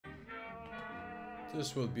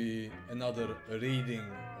This will be another reading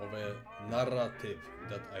of a narrative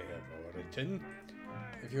that I have written.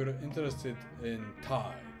 If you're interested in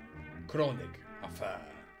time, chronic affair,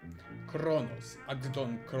 chronos,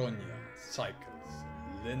 agdon chronia, cycles,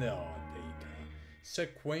 linear data,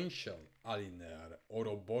 sequential, alinear,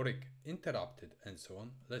 oroboric, interrupted, and so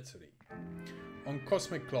on, let's read. On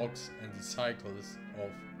cosmic clocks and the cycles of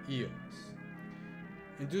Aeons.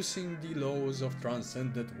 Inducing the laws of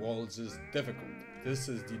transcendent worlds is difficult. This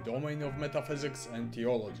is the domain of metaphysics and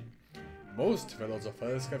theology. Most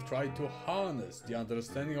philosophers have tried to harness the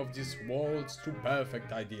understanding of these worlds to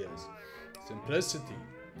perfect ideas. Simplicity,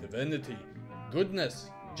 divinity,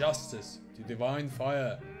 goodness, justice, the divine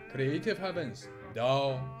fire, creative heavens,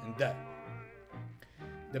 Tao, and death.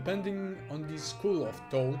 Depending on the school of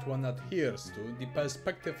thought one adheres to, the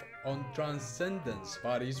perspective on transcendence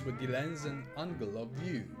varies with the lens and angle of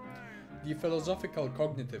view, the philosophical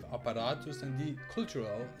cognitive apparatus, and the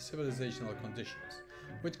cultural civilizational conditions,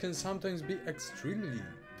 which can sometimes be extremely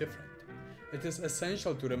different. It is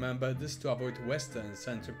essential to remember this to avoid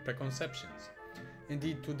Western-centric preconceptions.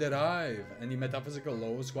 Indeed, to derive any metaphysical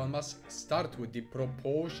laws, one must start with the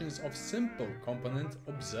proportions of simple components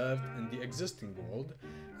observed in the existing world,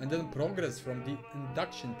 and then progress from the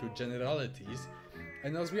induction to generalities,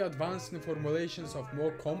 and as we advance in formulations of more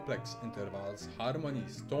complex intervals,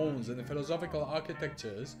 harmonies, tones, and philosophical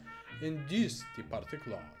architectures, induce the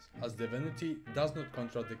particulars, as divinity does not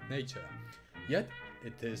contradict nature, yet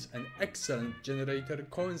it is an excellent generator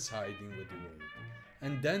coinciding with the world,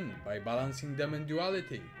 and then, by balancing them in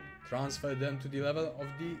duality, transfer them to the level of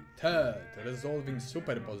the third, resolving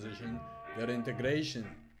superposition, their integration,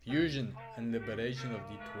 fusion, and liberation of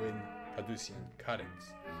the twin Caducean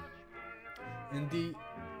currents. In the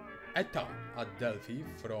Eta at Delphi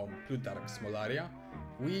from Plutarch's Molaria,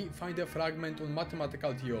 we find a fragment on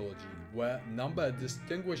mathematical theology, where number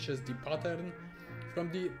distinguishes the pattern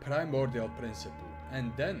from the primordial principle,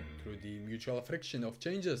 and then, through the mutual friction of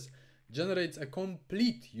changes, generates a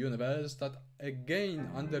complete universe that again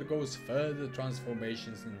undergoes further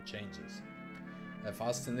transformations and changes. A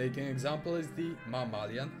fascinating example is the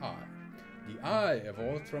mammalian eye. The eye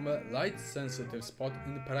evolved from a light-sensitive spot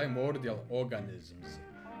in primordial organisms.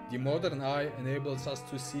 The modern eye enables us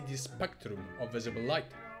to see the spectrum of visible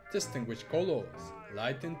light, distinguish colors,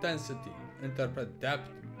 light intensity, interpret depth,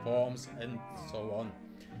 forms, and so on.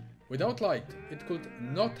 Without light, it could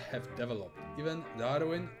not have developed. Even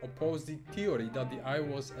Darwin opposed the theory that the eye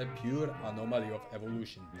was a pure anomaly of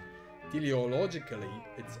evolution. Teleologically,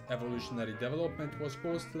 its evolutionary development was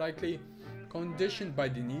most likely conditioned by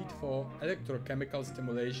the need for electrochemical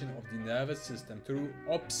stimulation of the nervous system through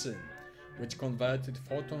opsin, which converted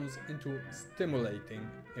photons into stimulating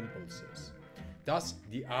impulses. Thus,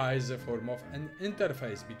 the eye is a form of an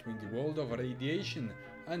interface between the world of radiation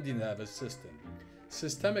and the nervous system.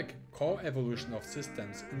 Systemic co-evolution of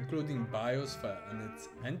systems, including biosphere and its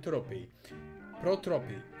entropy,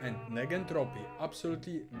 protropy, and negentropy,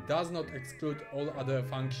 absolutely does not exclude all other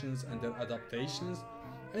functions and their adaptations,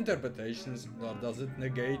 interpretations, nor does it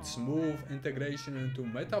negate smooth integration into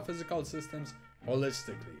metaphysical systems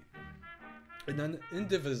holistically. In an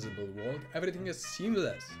indivisible world, everything is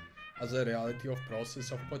seamless as a reality of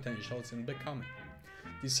process of potentials in becoming.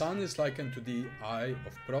 The sun is likened to the eye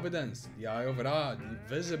of Providence, the eye of Ra, the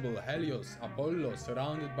visible Helios, Apollo,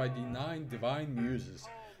 surrounded by the 9 divine muses,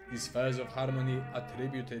 the spheres of harmony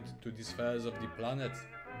attributed to the spheres of the planets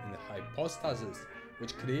and hypostases,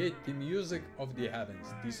 which create the music of the heavens,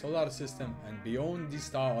 the solar system, and beyond the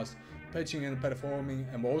stars, pitching and performing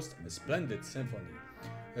a most splendid symphony.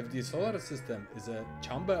 If the solar system is a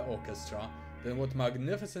chamber orchestra, then what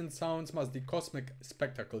magnificent sounds must the cosmic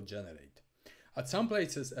spectacle generate? At some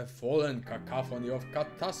places a fallen cacophony of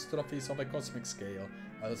catastrophes of a cosmic scale,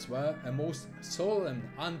 elsewhere a most solemn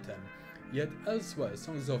anthem, yet elsewhere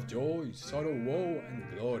songs of joy, sorrow, woe, and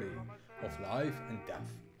glory, of life and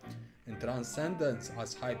death. In transcendence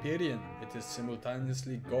as Hyperion, it is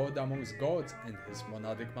simultaneously God amongst gods and his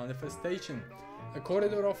monadic manifestation, a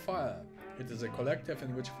corridor of fire. It is a collective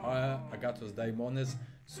in which fire, agathos daimones,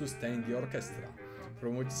 sustain the orchestra,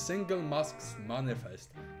 from which single masks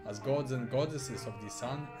manifest as gods and goddesses of the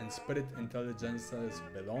sun and spirit intelligences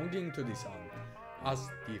belonging to the sun, as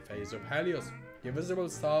the phase of Helios, the visible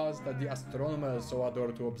stars that the astronomers so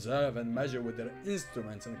adore to observe and measure with their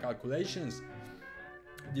instruments and calculations,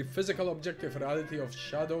 the physical objective reality of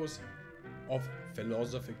shadows of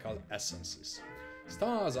philosophical essences.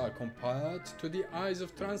 Stars are compared to the eyes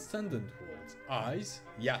of transcendent worlds. Eyes,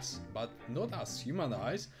 yes, but not as human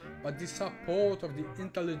eyes, but the support of the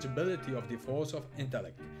intelligibility of the force of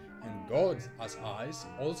intellect, and gods as eyes,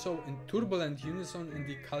 also in turbulent unison in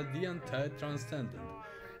the Chaldean third transcendent.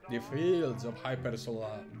 The fields of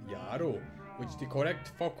hypersolar Yarrow, which the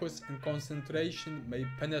correct focus and concentration may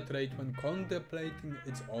penetrate when contemplating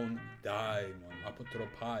its own daimon,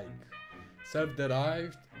 apotropaic,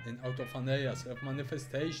 self-derived in autophaneia,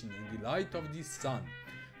 self-manifestation in the light of the sun,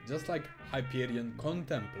 just like Hyperion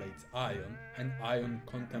contemplates Aeon, and Aeon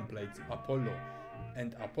contemplates Apollo,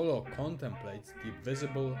 and Apollo contemplates the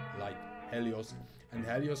visible light Helios, and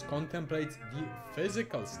Helios contemplates the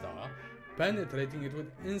physical star, penetrating it with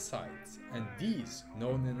insights, and these,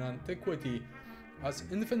 known in antiquity as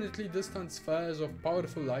infinitely distant spheres of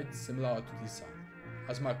powerful light similar to the sun.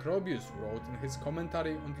 As Macrobius wrote in his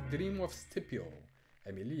commentary on the dream of Scipio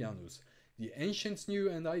Aemilianus, the ancients knew,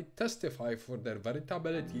 and I testify for their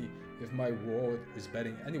veritability if my word is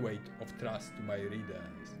bearing any weight of trust to my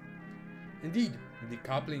readers. Indeed, the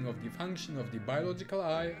coupling of the function of the biological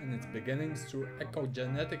eye and its beginnings through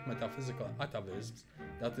echogenetic metaphysical atavisms,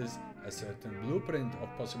 that is, a certain blueprint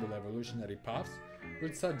of possible evolutionary paths,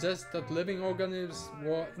 would suggest that living organisms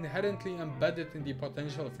were inherently embedded in the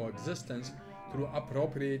potential for existence through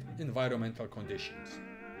appropriate environmental conditions.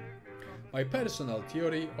 My personal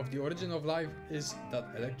theory of the origin of life is that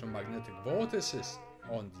electromagnetic vortices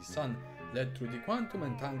on the sun led to the quantum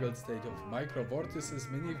entangled state of microvortices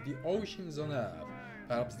beneath the oceans on Earth.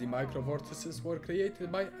 Perhaps the microvortices were created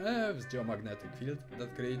by Earth's geomagnetic field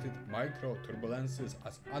that created microturbulences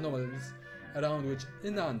as anomalies around which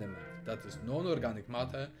inanimate, that is non-organic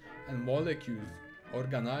matter, and molecules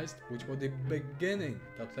organized, which were the beginning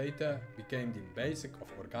that later became the basic of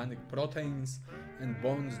organic proteins and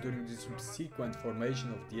bonds during the subsequent formation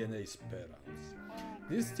of DNA spirals.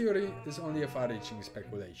 This theory is only a far-reaching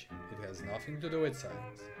speculation. It has nothing to do with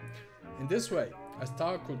science. In this way, a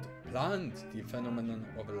star could plant the phenomenon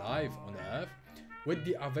of life on Earth with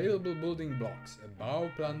the available building blocks, a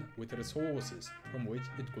bioplan with resources from which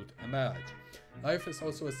it could emerge. Life is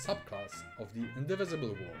also a subclass of the indivisible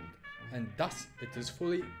world, and thus it is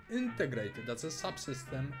fully integrated as a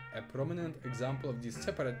subsystem, a prominent example of the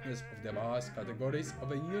separateness of the vast categories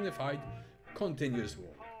of a unified, continuous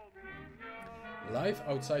world. Life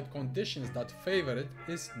outside conditions that favor it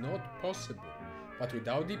is not possible, but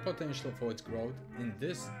without the potential for its growth in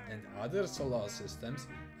this and other solar systems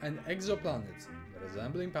and exoplanets,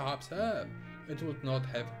 resembling perhaps Earth, it would not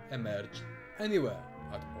have emerged anywhere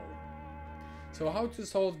at all. So how to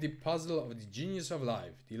solve the puzzle of the genius of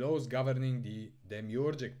life, the laws governing the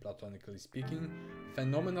demiurgic, platonically speaking,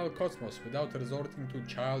 phenomenal cosmos without resorting to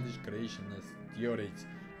childish creationist theories,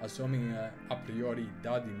 assuming a priori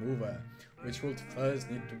daddy mover, which would first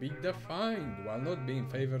need to be defined while not being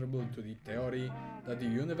favorable to the theory that the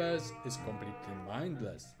universe is completely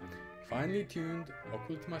mindless, finely tuned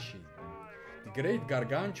occult machine. The great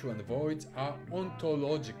gargantuan voids are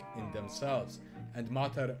ontologic in themselves, and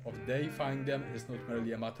matter of deifying them is not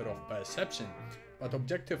merely a matter of perception, but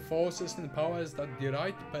objective forces and powers that the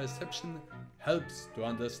right perception helps to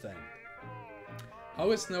understand.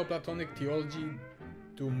 How is Neoplatonic theology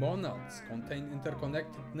to monads contain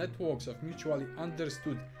interconnected networks of mutually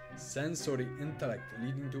understood sensory intellect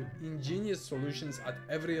leading to ingenious solutions at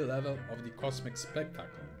every level of the cosmic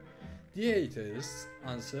spectacle? The atheist's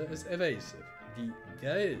answer is evasive. The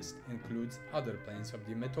deist includes other planes of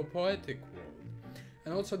the metapoetic world,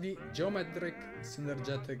 and also the geometric,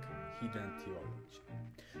 synergetic, hidden theology.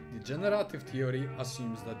 The generative theory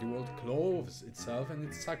assumes that the world clothes itself in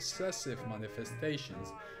its successive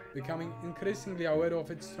manifestations, becoming increasingly aware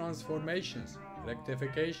of its transformations,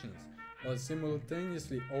 rectifications, while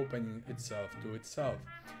simultaneously opening itself to itself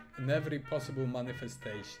in every possible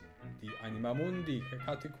manifestation. The anima mundi,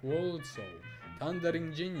 hecatic world soul,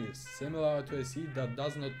 thundering genius, similar to a seed that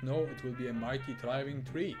does not know it will be a mighty thriving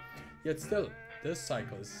tree, yet still, this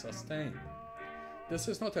cycle is sustained. This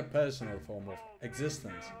is not a personal form of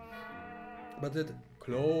existence, but it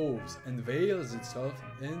clothes and veils itself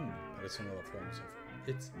in personal forms of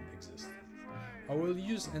its existence. I will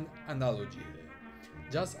use an analogy here.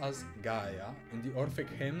 Just as Gaia in the Orphic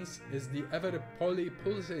hymns is the ever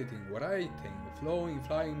poly-pulsating, writing, flowing,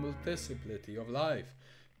 flying multiplicity of life,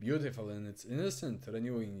 beautiful in its innocent,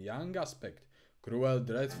 renewing young aspect, cruel,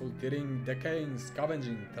 dreadful, tearing, decaying,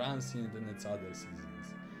 scavenging, transient in its other seasons.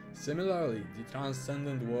 Similarly, the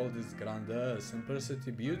transcendent world is grandeur,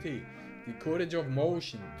 simplicity, beauty, the courage of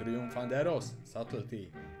motion, triumphant eros,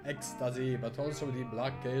 subtlety, ecstasy, but also the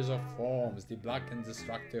black gaze of forms, the black and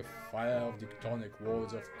destructive fire of the tectonic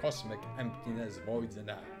walls of cosmic emptiness, voids and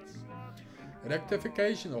hearts.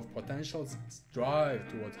 Rectification of potentials strive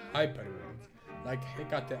towards hyperworlds, like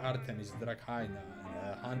Hecate Artemis Dracaena in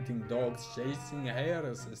her hunting dogs, chasing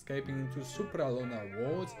hares, escaping into supralunar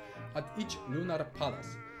worlds at each lunar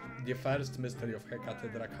palace. The first mystery of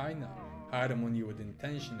Hecate Dracaena, harmony with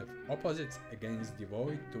intention of opposites against the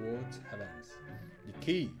void towards heavens. The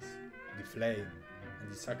keys, the flame,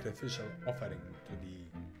 and the sacrificial offering to the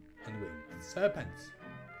unwinged serpents.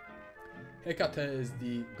 Hecate is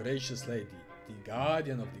the gracious lady, the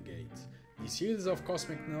guardian of the gates, the seals of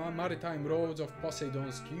cosmic maritime roads of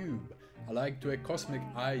Poseidon's cube, alike to a cosmic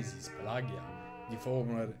Isis Pelagia. The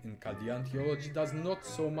former in Chaldean theology does not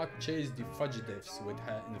so much chase the fugitives with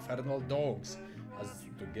her infernal dogs as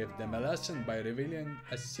to give them a lesson by revealing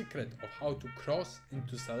a secret of how to cross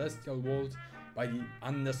into celestial worlds by the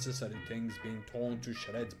unnecessary things being torn to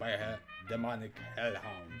shreds by her demonic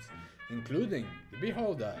hellhounds, including the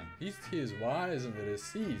beholder. He is wise and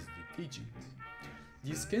receives the teachings.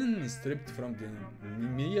 The skin stripped from the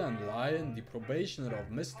Nemean lion, the probationer of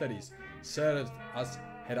mysteries, served as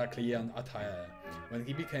Heraclean attire when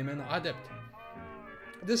he became an adept.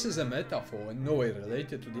 This is a metaphor in no way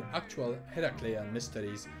related to the actual Heraclean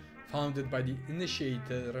mysteries founded by the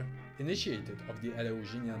initiated of the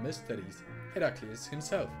Eleusinian mysteries, Heracles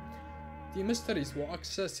himself. The mysteries were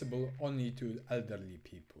accessible only to elderly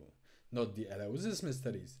people, not the Eleusis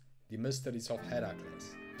mysteries, the mysteries of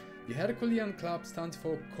Heracles. The Herculean Club stands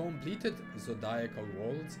for completed zodiacal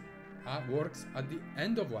works at the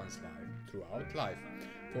end of one's life, throughout life,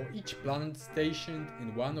 for each planet stationed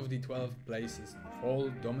in one of the 12 places of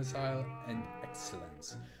fall, domicile, and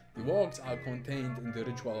excellence. The works are contained in the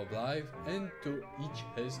ritual of life, and to each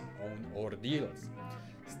his own ordeals.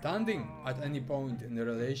 Standing at any point in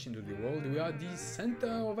relation to the world, we are the center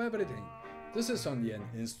of everything. This is only an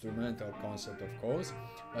instrumental concept, of course,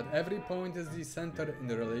 but every point is the center in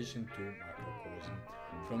relation to macrocosm.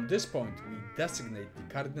 From this point, we designate the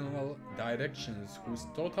cardinal directions whose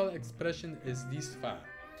total expression is the sphere.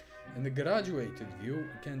 In the graduated view,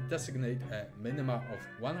 we can designate a minima of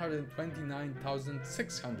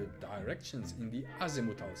 129,600 directions in the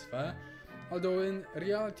azimuthal sphere, although in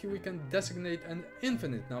reality we can designate an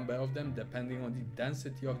infinite number of them depending on the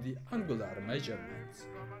density of the angular measurements.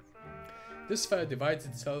 This sphere divides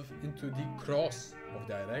itself into the cross of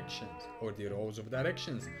directions, or the rows of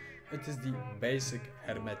directions. It is the basic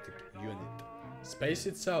hermetic unit. Space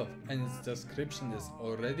itself and its description is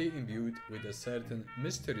already imbued with a certain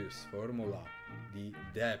mysterious formula, the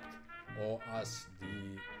depth, or as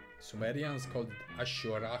the Sumerians called it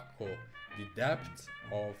Ashurako, the depth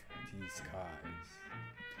of the skies.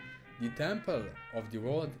 The temple of the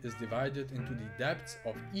world is divided into the depths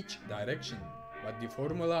of each direction, but the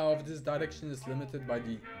formula of this direction is limited by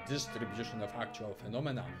the distribution of actual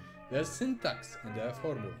phenomena, their syntax and their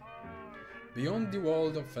formula. Beyond the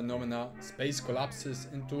world of phenomena, space collapses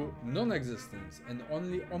into non-existence and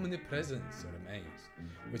only omnipresence remains,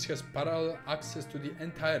 which has parallel access to the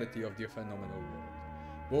entirety of the phenomenal world.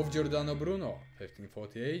 Both Giordano Bruno,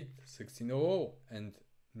 1548-1600, and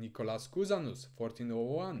Nicolas Cusanus,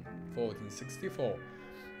 1401-1464,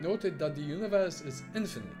 noted that the universe is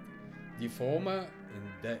infinite. The former, in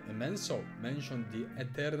De Immenso, mentioned the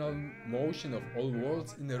eternal motion of all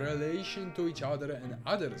worlds in relation to each other and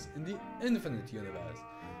others in the infinite universe.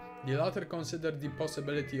 The latter considered the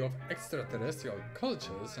possibility of extraterrestrial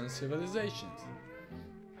cultures and civilizations.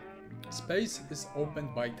 Space is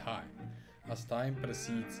opened by time, as time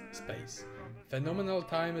precedes space. Phenomenal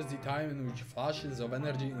time is the time in which flashes of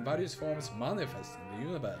energy in various forms manifest in the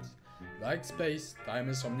universe. Like space, time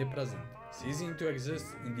is omnipresent, ceasing to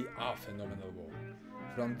exist in the aphenomenal world.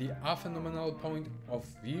 From the aphenomenal point of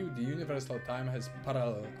view, the universal time has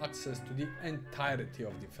parallel access to the entirety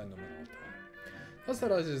of the phenomenal time. Thus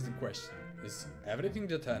arises the question, is everything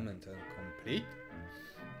determined and complete?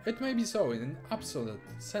 It may be so in an absolute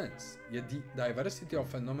sense, yet the diversity of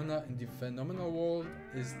phenomena in the phenomenal world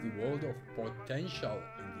is the world of potential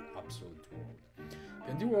in the absolute world.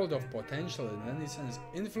 Can the world of potential in any sense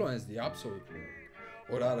influence the absolute world?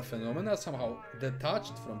 Or are phenomena somehow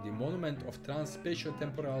detached from the monument of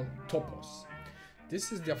trans-spatio-temporal topos?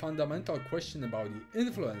 This is the fundamental question about the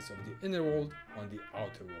influence of the inner world on the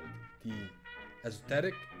outer world, the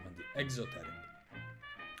esoteric on the exoteric.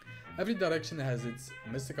 Every direction has its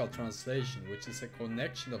mystical translation, which is a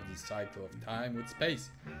connection of the cycle of time with space,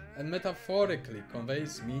 and metaphorically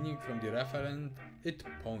conveys meaning from the referent it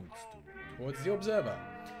points to, towards the observer.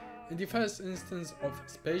 In the first instance of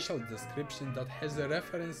spatial description that has a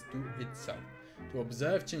reference to itself. To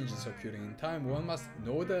observe changes occurring in time, one must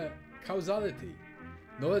know the causality,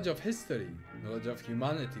 knowledge of history, knowledge of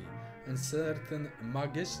humanity, and certain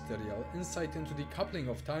magisterial insight into the coupling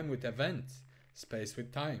of time with events, space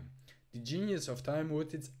with time, the genius of time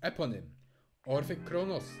with its eponym, Orphic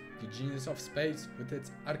Chronos, the genius of space with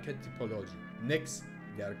its archetypology. Nyx,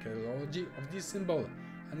 the archaeology of this symbol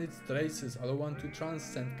and its traces allow one to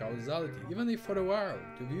transcend causality, even if for a while,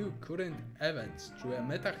 to view current events through a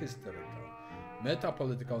meta-historical,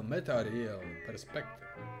 meta-political, meta-real perspective.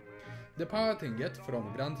 Departing yet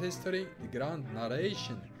from grand history, the grand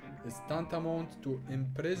narration is tantamount to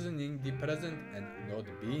imprisoning the present and not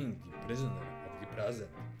being the prisoner of the present.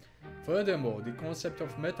 Furthermore, the concept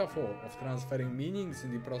of metaphor of transferring meanings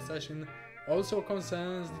in the procession also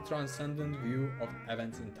concerns the transcendent view of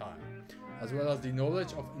events in time, as well as the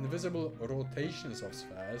knowledge of invisible rotations of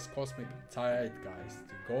spheres, cosmic zeitgeists,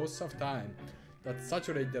 the ghosts of time that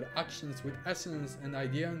saturate their actions with essence and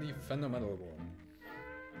idea in the phenomenal world.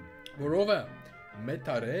 Moreover,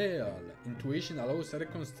 meta-real intuition allows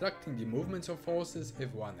reconstructing the movements of forces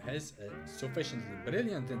if one has a sufficiently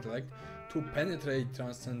brilliant intellect to penetrate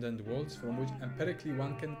transcendent worlds from which empirically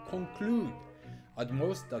one can conclude at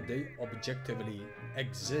most that they objectively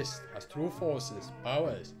exist as true forces,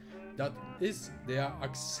 powers, that is, they are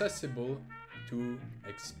accessible to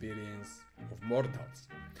experience of mortals.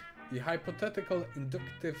 The hypothetical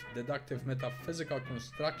inductive deductive metaphysical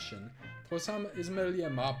construction for some is merely a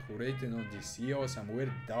map written on the sea or some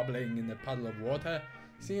weird dabbling in a puddle of water,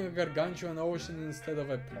 seeing a gargantuan ocean instead of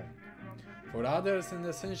a pond. For others, an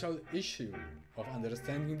essential issue of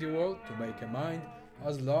understanding the world to make a mind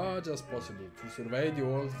as large as possible, to survey the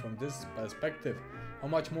world from this perspective, how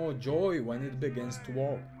much more joy when it begins to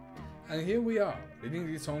walk. And here we are,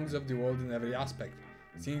 reading the songs of the world in every aspect,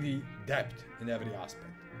 seeing the depth in every aspect.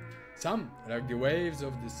 Some, like the waves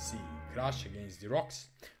of the sea, crash against the rocks.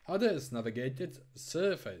 Others navigate its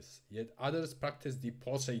surface, yet others practice the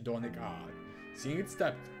Poseidonic art, seeing its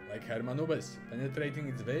depth, like Hermanubis, penetrating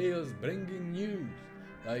its veils, bringing news,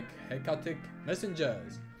 like Hecatic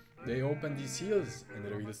messengers. They open the seals and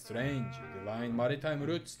reveal strange, divine maritime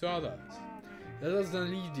routes to others. Let us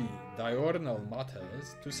then leave the diurnal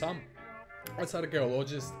matters to some, as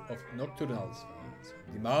archaeologists of nocturnal spheres,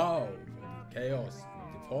 of the Mao, of the chaos,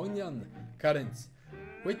 and the Phonian currents,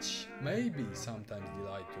 which may be sometimes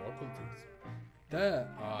delight to occultism. There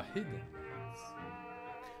are hidden ones.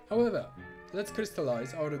 However, let's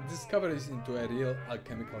crystallize our discoveries into a real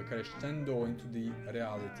alchemical crescendo into the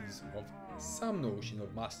realities of some notion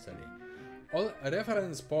of mastery. All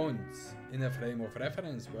reference points in a frame of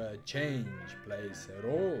reference where change plays a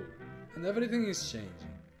role, and everything is changing,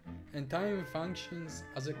 and time functions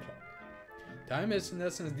as a clock. Time is in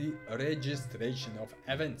essence the registration of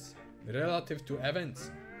events, relative to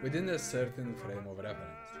events, within a certain frame of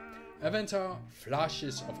reference. Events are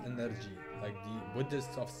flashes of energy, like the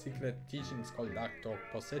Buddhists of secret teachings called Dark Talk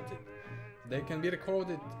posited. They can be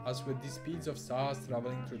recorded as with the speeds of stars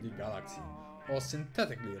traveling through the galaxy, or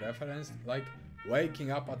synthetically referenced like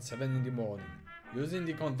waking up at 7 in the morning, using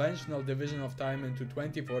the conventional division of time into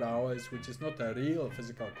 24 hours, which is not a real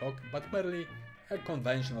physical clock, but merely a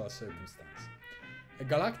conventional circumstance. A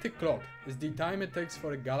galactic clock is the time it takes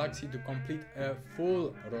for a galaxy to complete a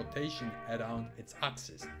full rotation around its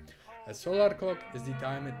axis. A solar clock is the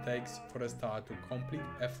time it takes for a star to complete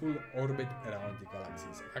a full orbit around the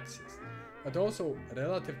galaxy's axis, but also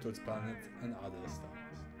relative to its planets and other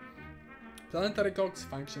stars. Planetary clocks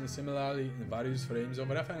function similarly in various frames of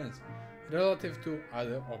reference, relative to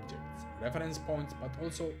other objects, reference points, but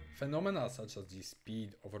also phenomena such as the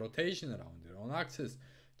speed of rotation around their own axis,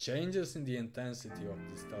 changes in the intensity of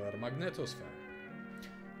the stellar magnetosphere.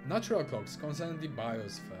 Natural clocks concern the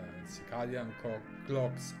biosphere, circadian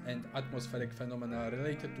clocks, and atmospheric phenomena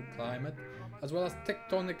related to climate, as well as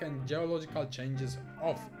tectonic and geological changes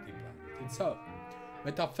of the planet itself.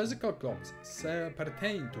 Metaphysical clocks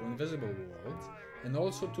pertain to invisible worlds and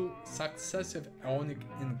also to successive aeonic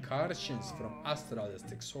incursions from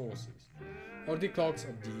astralistic sources, or the clocks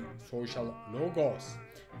of the social logos,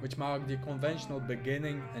 which mark the conventional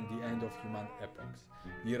beginning and the end of human epochs,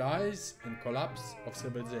 the rise and collapse of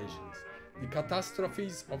civilizations, the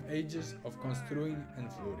catastrophes of ages of construing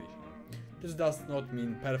and flourishing. This does not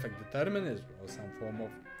mean perfect determinism or some form of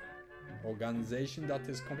organization that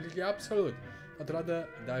is completely absolute, but rather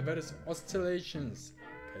diverse oscillations,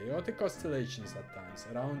 chaotic oscillations at times,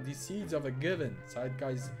 around the seeds of a given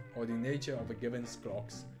zeitgeist or the nature of a given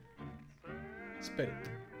clock's spirit.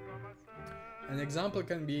 An example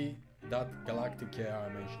can be that galactic year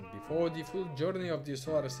I mentioned before. The full journey of the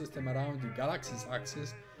solar system around the galaxy's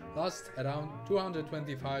axis lasts around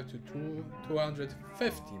 225 to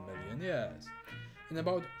 250 million years. In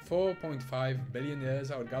about 4.5 billion years,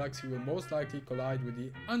 our galaxy will most likely collide with the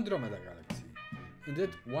Andromeda galaxy.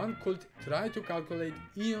 Indeed, one could try to calculate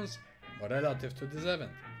eons relative to this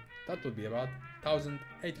event. That would be about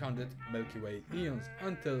 1800 Milky Way eons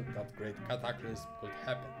until that great cataclysm could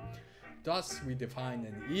happen. Thus, we define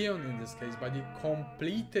an eon in this case by the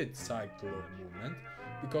completed cycle of movement,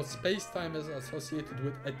 because space-time is associated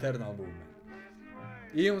with eternal movement.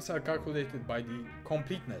 Eons are calculated by the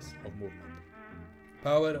completeness of movement,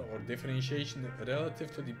 power or differentiation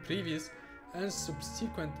relative to the previous and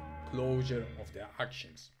subsequent closure of their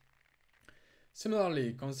actions.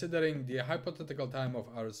 Similarly, considering the hypothetical time of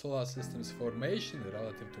our solar system's formation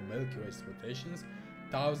relative to Milky Way's rotations,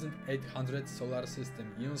 1800 solar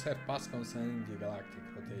system eons have passed concerning the galactic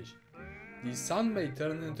rotation. The Sun may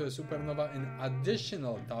turn into a supernova in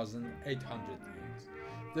additional 1800 eons.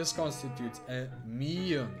 This constitutes a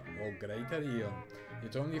Meon or greater eon,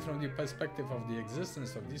 yet only from the perspective of the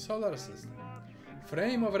existence of the solar system.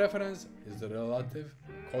 Frame of reference is relative,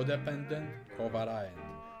 codependent, covariant,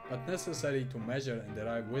 but necessary to measure and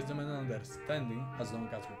derive wisdom and understanding as long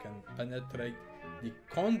as we can penetrate the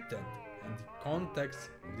content and the context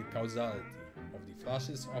of the causality of the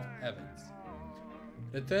flashes of events.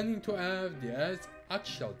 Returning to Earth, the Earth's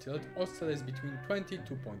axial tilt oscillates between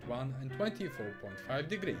 22.1 and 24.5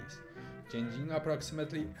 degrees, changing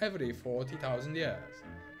approximately every 40,000 years.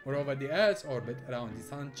 Moreover, the Earth's orbit around the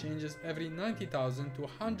Sun changes every 90,000 to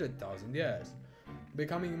 100,000 years,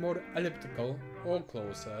 becoming more elliptical or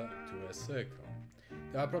closer to a circle.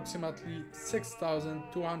 There are approximately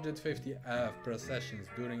 6,250 Earth precessions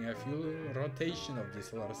during a full rotation of the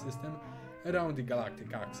solar system around the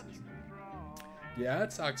galactic axis. The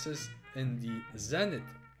Earth's axis in the zenith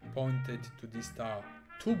pointed to the star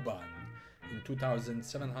Tuban in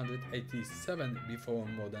 2787 before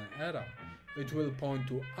modern era. It will point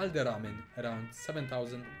to Alderamin around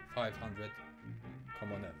 7500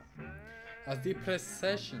 Common Era. As the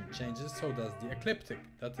precession changes, so does the ecliptic,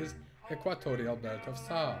 that is, equatorial belt of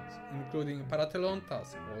stars, including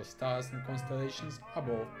Paratelontas, or stars and constellations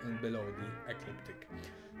above and below the ecliptic.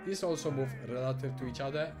 These also move relative to each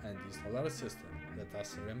other and the solar system, let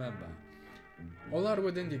us remember. All are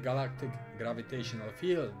within the galactic gravitational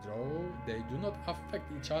field, though they do not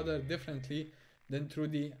affect each other differently than through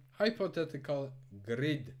the hypothetical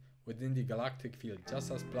grid within the galactic field,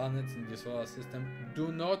 just as planets in the solar system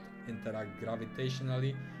do not interact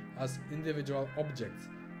gravitationally as individual objects,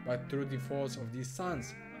 but through the force of the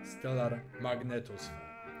Sun's stellar magnetosphere.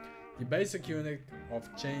 The basic unit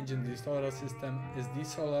of change in the solar system is the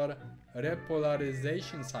solar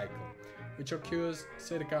repolarization cycle, which occurs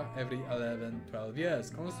circa every 11-12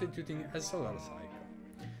 years, constituting a solar cycle.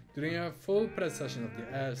 During a full precession of the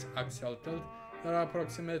Earth's axial tilt, there are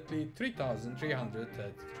approximately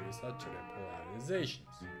 3,333 such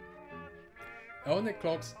repolarizations. Aeonic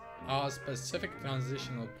clocks are specific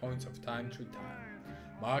transitional points of time through time,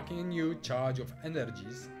 marking a new charge of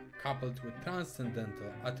energies coupled with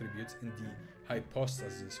transcendental attributes in the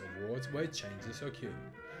hypostasis of worlds where changes occur.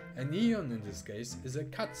 An eon in this case is a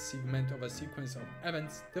cut segment of a sequence of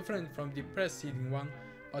events different from the preceding one,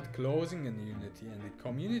 but closing in unity and the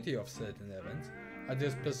community of certain events at a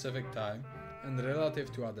specific time and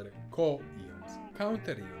relative to other co-eons,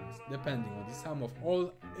 counter-eons, depending on the sum of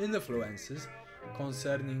all influences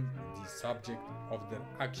concerning the subject of their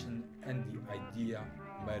action and the idea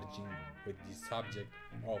merging with the subject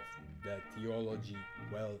of the theology,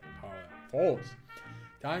 will, power, force.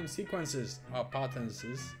 Time sequences are patterns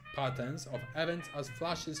of events as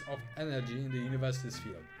flashes of energy in the universe's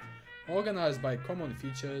field, organized by common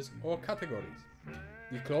features or categories.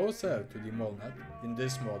 The closer to the monad in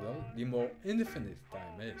this model, the more infinite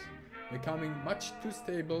time is, becoming much too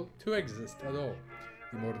stable to exist at all.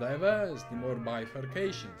 The more diverse, the more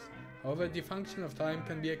bifurcations. However, the function of time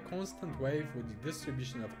can be a constant wave with the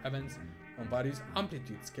distribution of events on various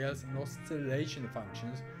amplitude scales and oscillation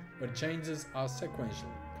functions where changes are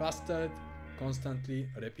sequential, clustered, constantly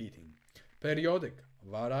repeating. Periodic,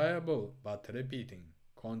 variable but repeating.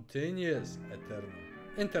 Continuous, eternal,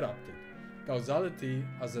 interrupted. Causality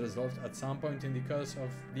as resolved at some point in the course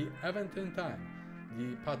of the event in time.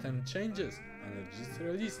 The pattern changes, energy is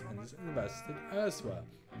released and is invested elsewhere.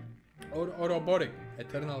 Or oroboric,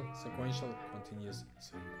 eternal, sequential, continuous,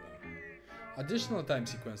 circular. Additional time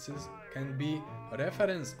sequences can be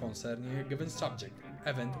referenced concerning a given subject,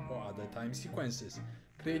 event, or other time sequences,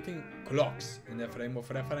 creating clocks in a frame of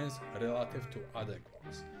reference relative to other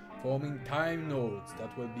clocks, forming time nodes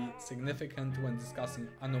that will be significant when discussing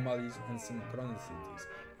anomalies and synchronicities.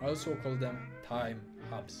 I also call them time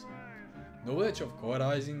hubs. Knowledge of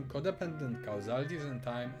co-arising, codependent causalities in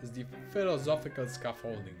time is the philosophical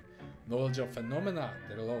scaffolding. Knowledge of phenomena,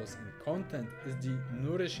 their laws and content is the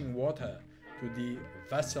nourishing water to the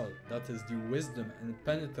vessel that is the wisdom and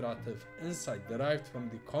penetrative insight derived from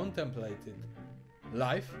the contemplated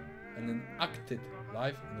life, and enacted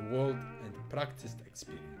life in the world and practiced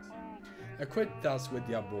experience. Equate thus with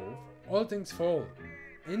the above, all things fall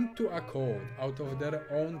into accord out of their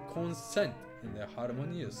own consent in a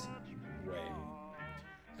harmonious way,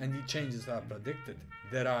 and the changes are predicted,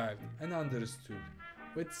 derived, and understood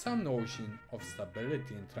with some notion of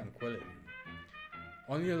stability and tranquility.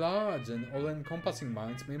 Only large and all-encompassing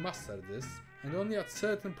minds may master this, and only at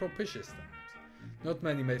certain propitious times. Not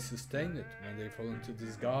many may sustain it when they fall into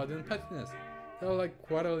disgard and pettiness. They are like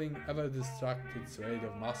quarreling, ever-distracted swathe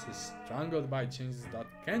of masses strangled by changes that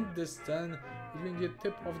can't discern between the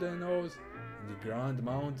tip of their nose and the grand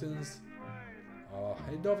mountains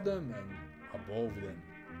ahead of them and above them.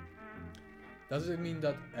 Does it mean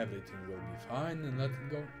that everything will be fine and let it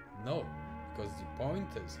go? No, because the point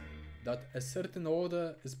is that a certain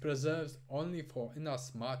order is preserved only for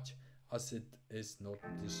inasmuch as it is not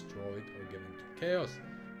destroyed or given to chaos,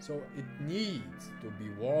 so it needs to be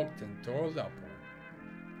walked and toiled upon,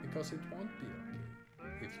 because it won't be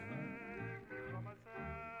okay, if you know.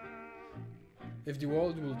 If the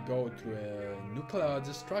world would go through a nuclear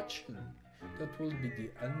destruction, that will be the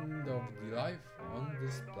end of the life on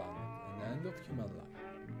this planet, and the end of human life.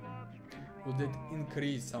 Would it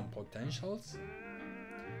increase some potentials?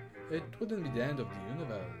 It wouldn't be the end of the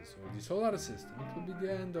universe or the solar system, it would be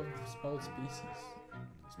the end of small species.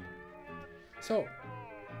 So,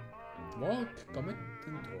 walk, commit,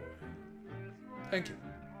 and toil. Thank you.